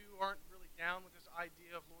those of you who aren't really down with this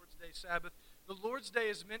idea of Lord's Day Sabbath. The Lord's Day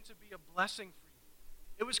is meant to be a blessing for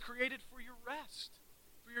you. It was created for your rest,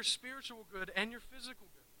 for your spiritual good and your physical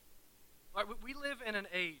good. Right? We live in an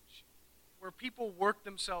age where people work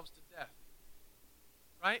themselves to death.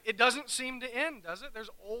 Right? It doesn't seem to end, does it?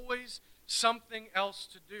 There's always something else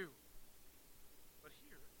to do. But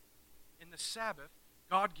here, in the Sabbath,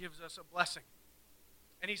 God gives us a blessing.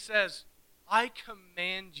 And he says, I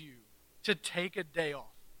command you to take a day off.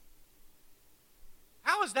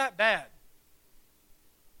 How is that bad?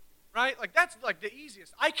 Right? Like, that's like the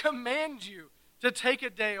easiest. I command you to take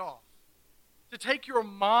a day off. To take your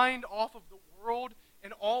mind off of the world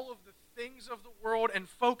and all of the things of the world and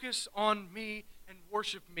focus on me and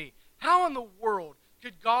worship me. How in the world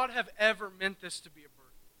could God have ever meant this to be a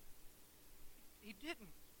burden? He didn't.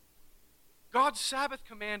 God's Sabbath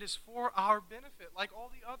command is for our benefit, like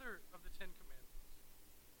all the other of the Ten Commandments.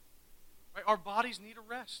 Right? Our bodies need a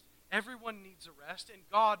rest. Everyone needs a rest, and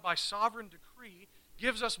God, by sovereign decree,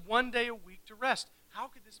 gives us one day a week to rest. How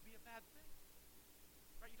could this be a bad thing?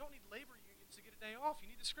 Right? You don't need labor unions to get a day off. You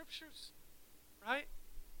need the Scriptures. Right?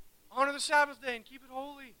 Honor the Sabbath day and keep it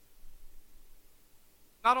holy.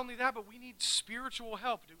 Not only that, but we need spiritual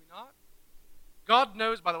help, do we not? God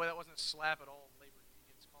knows, by the way, that wasn't a slap at all.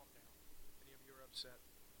 Upset.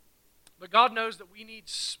 But God knows that we need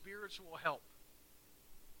spiritual help.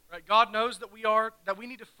 Right? God knows that we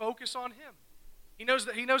need to focus on Him. He knows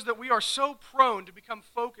that we are so prone to become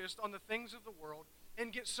focused on the things of the world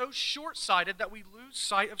and get so short-sighted that we lose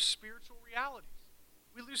sight of spiritual realities.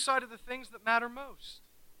 We lose sight of the things that matter most.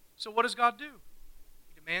 So what does God do?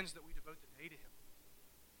 He demands that we devote the day to Him.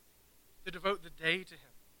 To devote the day to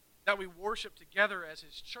Him. That we worship together as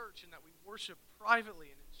His church and that we worship privately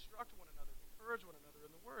and instruct one another. Encourage one another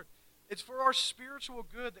in the Word. It's for our spiritual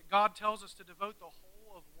good that God tells us to devote the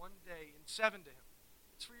whole of one day in 7 to Him.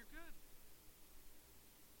 It's for your good.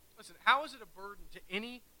 Listen, how is it a burden to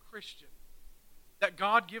any Christian that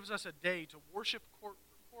God gives us a day to worship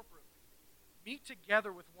corporately, meet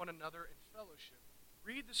together with one another in fellowship,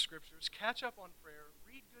 read the Scriptures, catch up on prayer,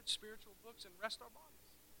 read good spiritual books, and rest our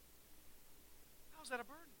bodies? How is that a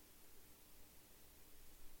burden?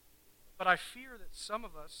 But I fear that some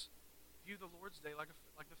of us view the Lord's Day like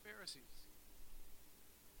the Pharisees.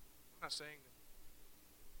 I'm not saying that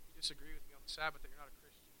if you disagree with me on the Sabbath that you're not a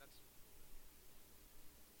Christian.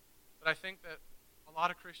 But I think that a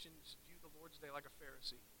lot of Christians view the Lord's Day like a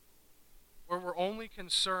Pharisee, where we're only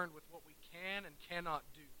concerned with what we can and cannot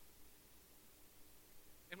do.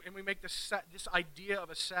 And we make this idea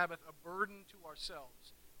of a Sabbath a burden to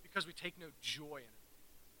ourselves because we take no joy in it.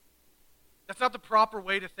 That's not the proper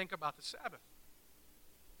way to think about the Sabbath.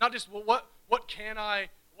 Not just, well, what can't I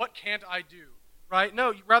do, right?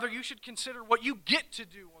 No, rather you should consider what you get to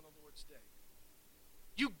do on the Lord's Day.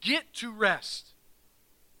 You get to rest.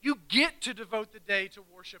 You get to devote the day to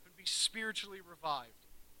worship and be spiritually revived.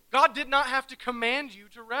 God did not have to command you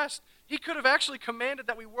to rest. He could have actually commanded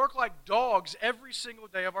that we work like dogs every single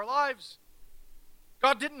day of our lives.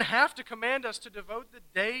 God didn't have to command us to devote the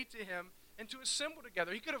day to Him and to assemble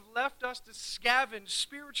together. He could have left us to scavenge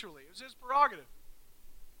spiritually. It was his prerogative.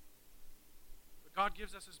 But God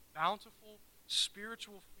gives us his bountiful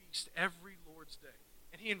spiritual feast every Lord's Day.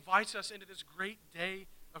 And he invites us into this great day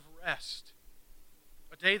of rest.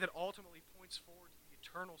 A day that ultimately points forward to the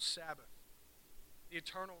eternal Sabbath. The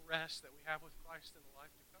eternal rest that we have with Christ in the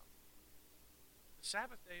life to come. The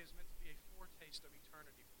Sabbath day is meant to be a foretaste of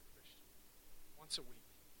eternity for the Christian. Once a week.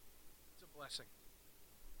 It's a blessing.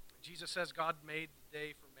 Jesus says God made the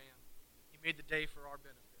day for man. He made the day for our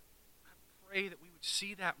benefit. I pray that we would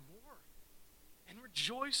see that more and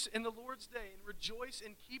rejoice in the Lord's day and rejoice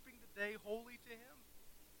in keeping the day holy to him.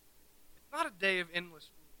 It's not a day of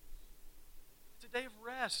endless rules. It's a day of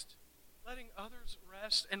rest, letting others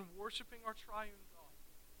rest and worshiping our triune God.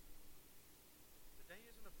 The day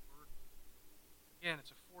isn't a burden. Again,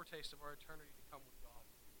 it's a foretaste of our eternity to come with God.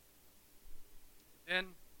 But then,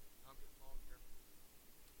 I'm getting long here.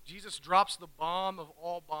 Jesus drops the bomb of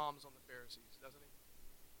all bombs on the Pharisees, doesn't he?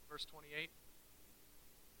 Verse 28.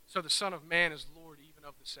 So the Son of Man is Lord even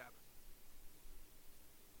of the Sabbath.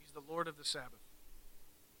 He's the Lord of the Sabbath.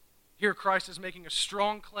 Here Christ is making a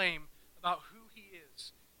strong claim about who he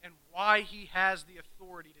is and why he has the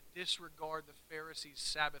authority to disregard the Pharisees'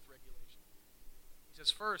 Sabbath regulations. He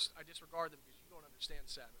says, first, I disregard them because you don't understand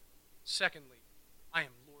Sabbath. Secondly, I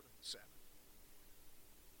am Lord of the Sabbath.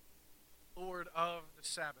 Lord of the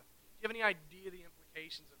Sabbath. Do you have any idea the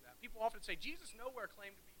implications of that? People often say, Jesus nowhere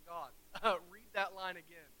claimed to be God. Read that line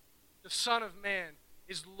again. The Son of Man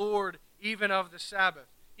is Lord even of the Sabbath.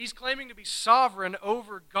 He's claiming to be sovereign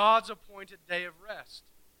over God's appointed day of rest.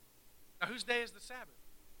 Now, whose day is the Sabbath?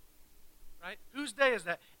 Right? Whose day is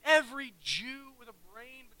that? Every Jew with a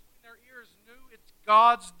brain between their ears knew it's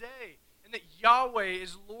God's day and that Yahweh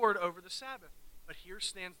is Lord over the Sabbath. But here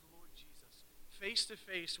stands the Lord Jesus, face to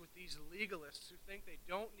face with these legalists who think they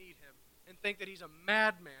don't need him and think that he's a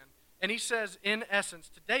madman. And he says, in essence,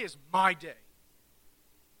 today is my day.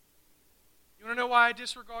 You want to know why I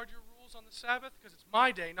disregard your rules on the Sabbath? Because it's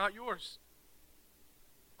my day, not yours.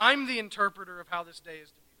 I'm the interpreter of how this day is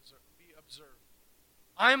to be observed.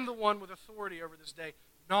 I'm the one with authority over this day,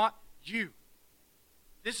 not you.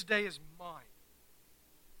 This day is mine.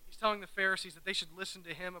 He's telling the Pharisees that they should listen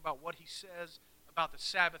to him about what he says about the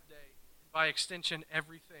Sabbath day, and by extension,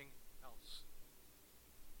 everything else.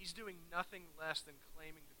 He's doing nothing less than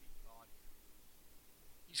claiming to be God here.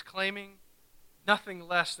 He's claiming nothing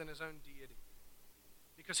less than his own deity.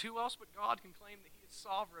 Because who else but God can claim that he is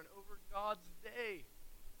sovereign over God's day?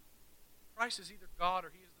 Christ is either God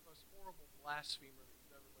or he is the most horrible blasphemer that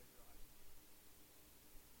you've ever laid your eyes on.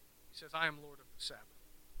 He says, I am Lord of the Sabbath.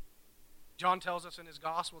 John tells us in his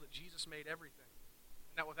gospel that Jesus made everything,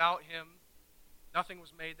 and that without him, nothing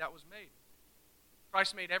was made that was made.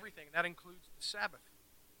 Christ made everything, and that includes the Sabbath.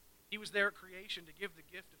 He was there at creation to give the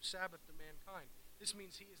gift of Sabbath to mankind. This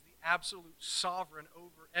means he is the absolute sovereign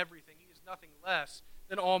over everything. He is nothing less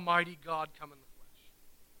than Almighty God come in the flesh.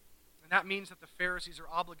 And that means that the Pharisees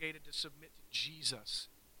are obligated to submit to Jesus,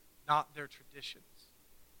 not their traditions.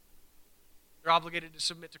 They're obligated to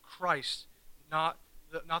submit to Christ, not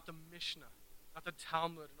the Mishnah, not the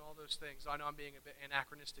Talmud and all those things. I know I'm being a bit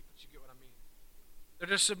anachronistic, but you get what I mean. They're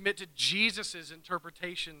to submit to Jesus'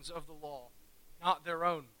 interpretations of the law, not their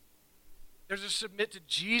own. They're to submit to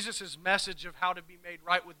Jesus' message of how to be made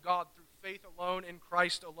right with God through faith alone in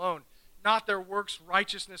Christ alone, not their works,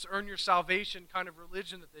 righteousness, earn your salvation kind of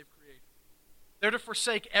religion that they've created. They're to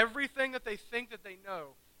forsake everything that they think that they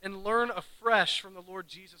know and learn afresh from the Lord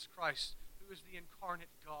Jesus Christ, who is the incarnate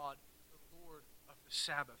God, the Lord of the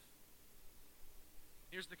Sabbath.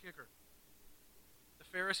 Here's the kicker. The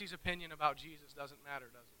Pharisees' opinion about Jesus doesn't matter,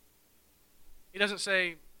 does it? He doesn't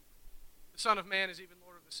say, the Son of Man is even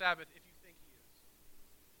Lord of the Sabbath if you think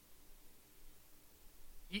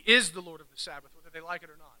he is. He is the Lord of the Sabbath, whether they like it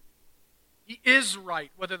or not. He is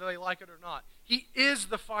right, whether they like it or not. He is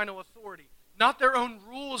the final authority, not their own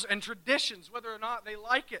rules and traditions, whether or not they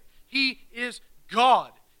like it. He is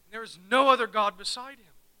God, and there is no other God beside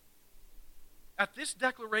him. At this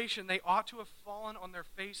declaration, they ought to have fallen on their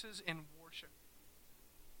faces in worship.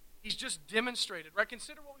 He's just demonstrated, right?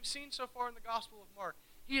 Consider what we've seen so far in the Gospel of Mark.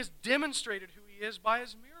 He has demonstrated who he is by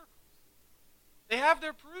his miracles. They have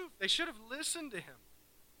their proof. They should have listened to him.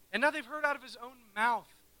 And now they've heard out of his own mouth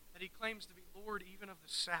that he claims to be Lord even of the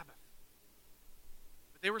Sabbath.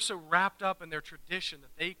 But they were so wrapped up in their tradition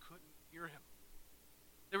that they couldn't hear him.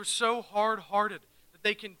 They were so hard-hearted that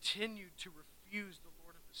they continued to refuse the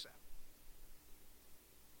Lord of the Sabbath.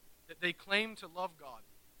 That they claimed to love God,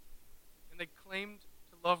 and they claimed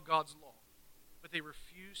to love God's law, but they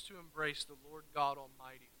refused to embrace the Lord God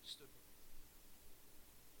Almighty who stood before them.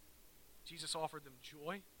 Jesus offered them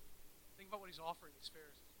joy. Think about what he's offering these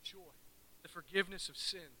Pharisees. Joy, the forgiveness of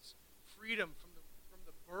sins, freedom from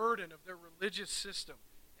the burden of their religious system,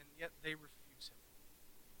 and yet they refuse him.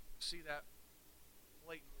 We'll see that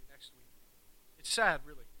blatantly next week. It's sad,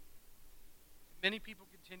 really. Many people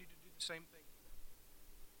continue to do the same thing today.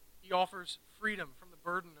 He offers freedom from the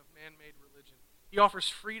burden of man-made religion. He offers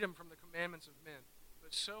freedom from the commandments of men.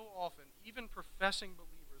 But so often, even professing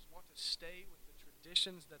believers want to stay with the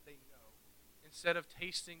traditions that they know instead of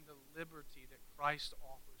tasting the liberty that Christ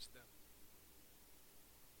offers them.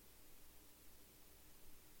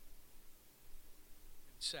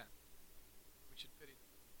 And it's sad. We should pity them.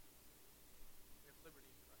 We have liberty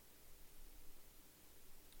in Christ.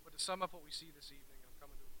 But to sum up what we see this evening, I'm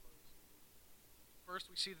coming to a close. First,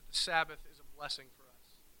 we see that the Sabbath is a blessing for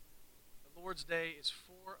us. The Lord's Day is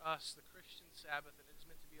for us, the Christian Sabbath, and it is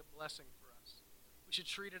meant to be a blessing for us. We should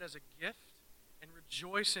treat it as a gift and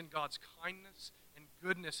rejoice in God's kindness and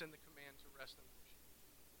goodness in the command to rest and worship.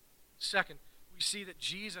 Second, we see that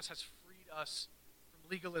Jesus has freed us from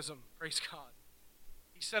legalism. Praise God.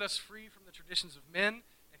 He set us free from the traditions of men,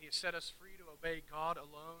 and he has set us free to obey God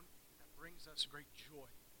alone. That brings us great joy.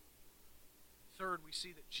 Third, we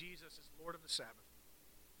see that Jesus is Lord of the Sabbath.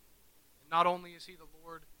 And not only is he the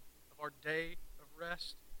Lord of our day of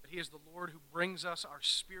rest, but he is the Lord who brings us our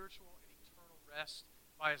spiritual and eternal rest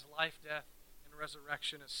by his life, death, and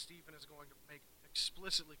resurrection, as Stephen is going to make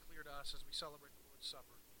explicitly clear to us as we celebrate the Lord's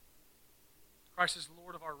Supper. Christ is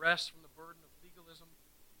Lord of our rest from the burden of legalism,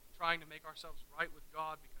 trying to make ourselves right with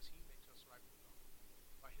God because he makes us right with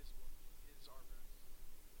God by his work. He is our rest.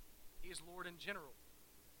 He is Lord in general,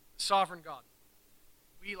 the sovereign God.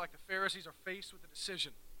 We, like the Pharisees, are faced with a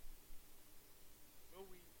decision. Will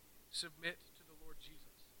we submit to the Lord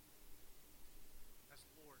Jesus as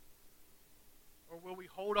Lord? Or will we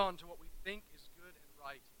hold on to what we think is good and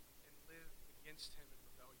right and live against him in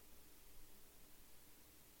rebellion?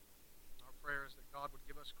 Our prayer is that God would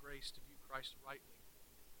give us grace to view Christ rightly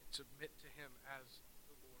and submit to him as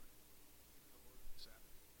the Lord of the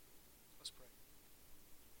Sabbath. Let's pray.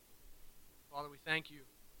 Father, we thank you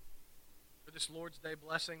for this Lord's Day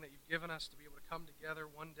blessing that you've given us to be able to come together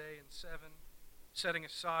one day in 7, setting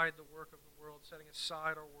aside the work of the world, setting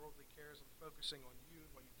aside our worldly cares, and focusing on you and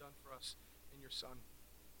what you've done for us in your Son.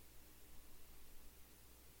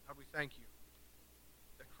 God, we thank you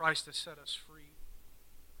that Christ has set us free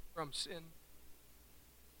from sin.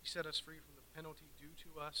 He set us free from the penalty due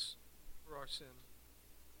to us for our sin.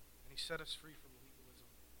 And he set us free from legalism.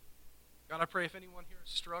 God, I pray if anyone here is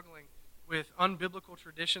struggling with unbiblical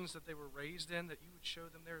traditions that they were raised in, that you would show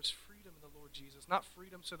them there is freedom in the Lord Jesus. Not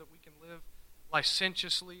freedom so that we can live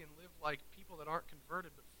licentiously and live like people that aren't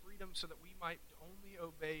converted, but freedom so that we might only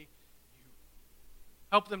obey you.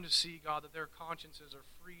 Help them to see, God, that their consciences are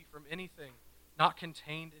free from anything not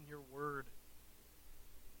contained in your word.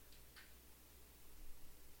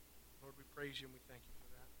 Lord, we praise you and we thank you for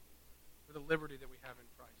that, for the liberty that we have in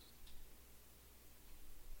Christ.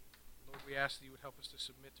 Lord, we ask that you would help us to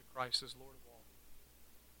submit to Christ as Lord of all.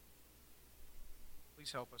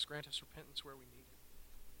 Please help us. Grant us repentance where we need it.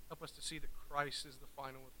 Help us to see that Christ is the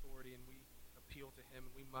final authority and we appeal to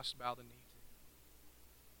him and we must bow the knee to him.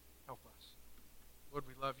 Help us. Lord,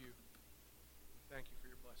 we love you. We thank you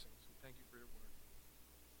for your blessings. We thank you for your word.